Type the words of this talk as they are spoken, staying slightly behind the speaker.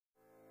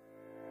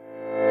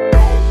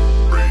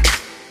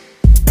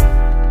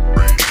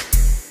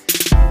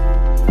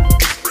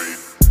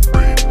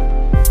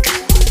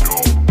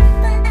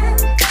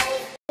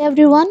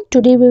everyone,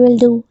 today we will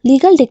do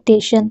legal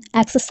dictation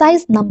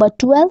exercise number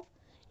 12.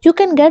 You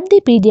can get the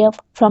PDF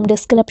from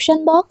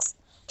description box.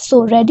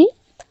 So ready?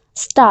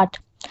 Start.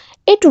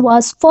 It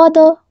was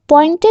further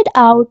pointed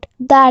out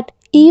that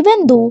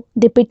even though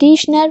the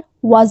petitioner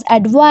was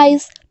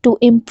advised to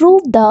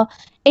improve the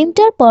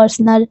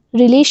interpersonal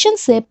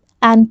relationship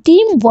and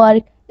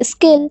teamwork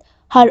skill,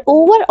 her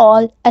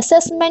overall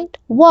assessment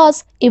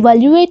was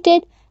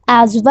evaluated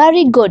as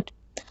very good.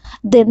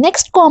 The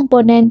next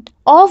component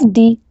of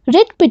the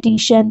writ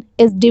petition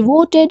is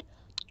devoted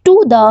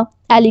to the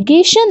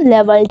allegation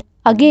levelled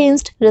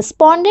against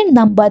respondent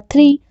number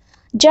 3,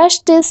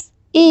 Justice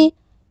A.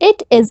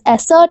 It is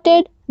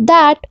asserted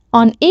that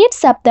on 8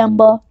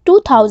 September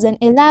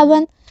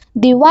 2011,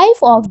 the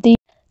wife of the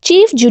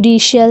Chief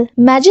Judicial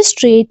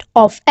Magistrate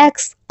of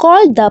X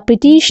called the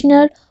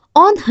petitioner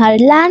on her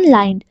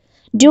landline.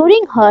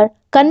 During her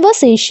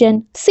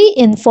conversation, she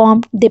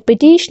informed the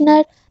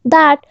petitioner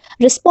that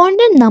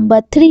respondent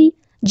number 3,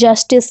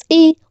 Justice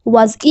A,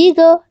 was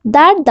eager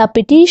that the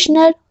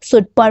petitioner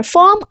should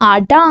perform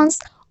a dance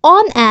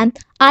on an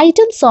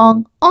item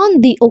song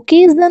on the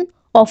occasion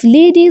of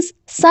Ladies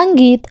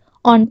Sangeet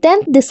on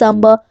 10th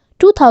December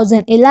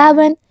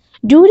 2011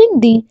 during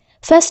the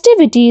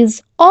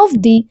festivities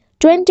of the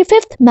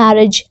 25th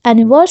marriage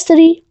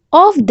anniversary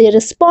of the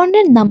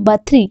respondent number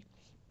 3.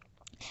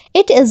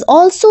 It is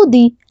also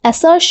the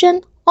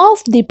assertion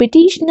of the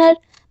petitioner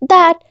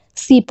that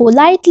she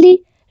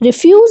politely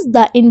refused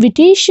the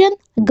invitation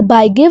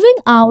by giving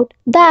out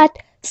that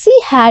she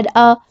had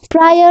a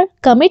prior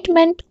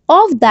commitment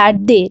of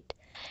that date.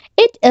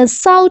 It is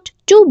sought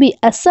to be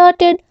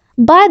asserted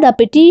by the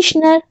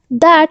petitioner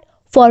that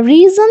for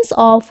reasons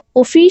of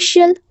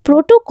official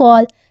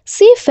protocol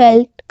she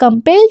felt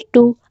compelled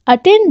to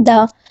attend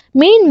the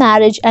main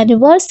marriage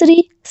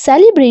anniversary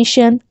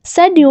celebration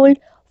scheduled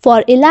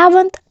for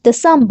 11th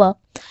December.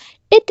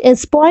 It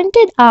is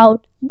pointed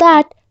out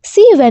that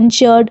she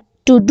ventured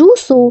to do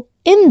so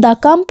in the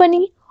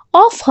company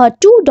of her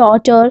two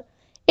daughters.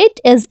 It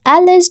is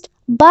alleged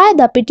by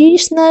the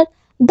petitioner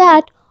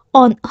that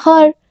on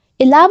her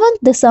 11th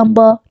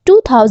December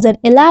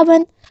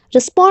 2011,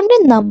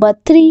 respondent number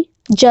 3,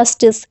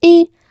 Justice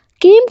A,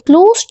 came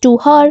close to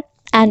her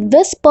and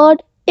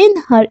whispered in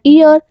her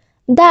ear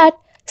that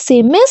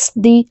she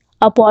missed the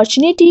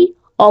opportunity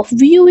of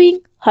viewing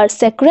her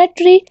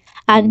secretary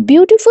and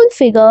beautiful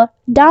figure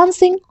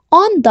dancing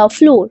on the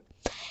floor.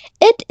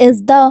 It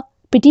is the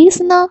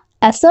petitioner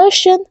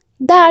assertion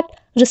that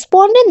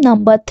respondent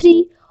number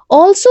 3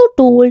 also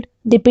told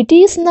the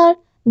petitioner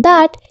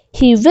that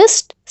he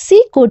wished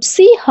she could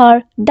see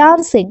her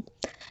dancing.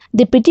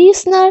 The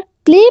petitioner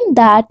claimed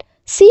that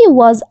she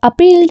was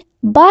appalled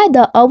by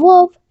the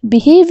above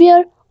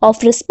behavior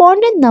of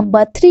respondent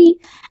number 3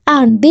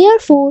 and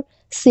therefore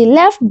she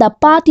left the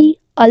party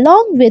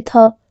along with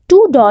her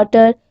two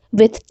daughters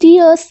with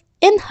tears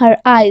in her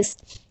eyes.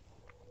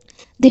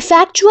 The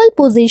factual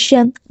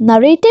position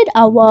narrated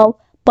above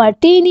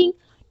pertaining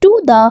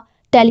to the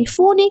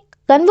telephonic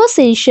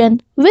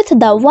conversation with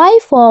the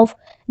wife of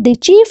the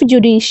Chief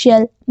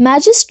Judicial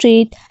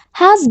Magistrate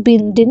has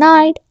been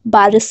denied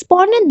by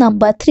respondent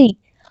number 3.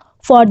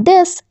 For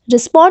this,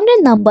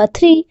 respondent number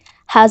 3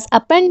 has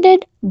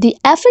appended the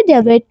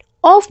affidavit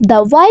of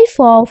the wife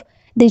of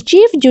the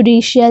Chief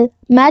Judicial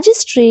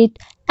Magistrate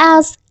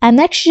as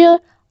Annexure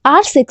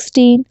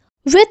R16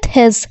 with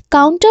his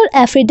counter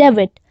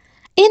affidavit.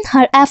 In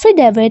her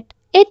affidavit,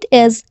 it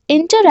is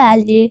inter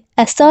alia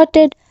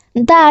asserted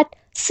that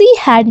she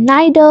had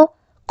neither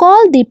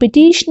called the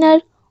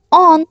petitioner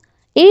on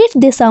 8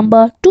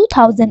 December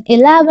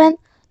 2011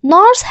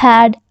 nor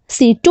had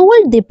she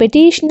told the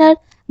petitioner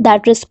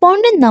that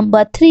respondent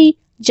number 3,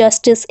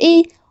 Justice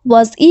A,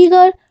 was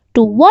eager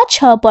to watch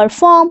her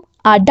perform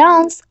a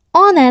dance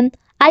on an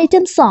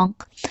item song.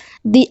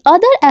 The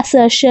other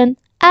assertion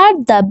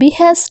at the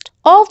behest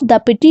of the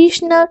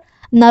petitioner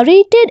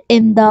narrated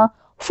in the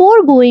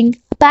foregoing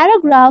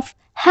paragraph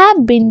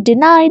have been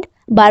denied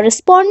by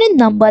respondent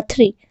number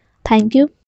 3. Thank you.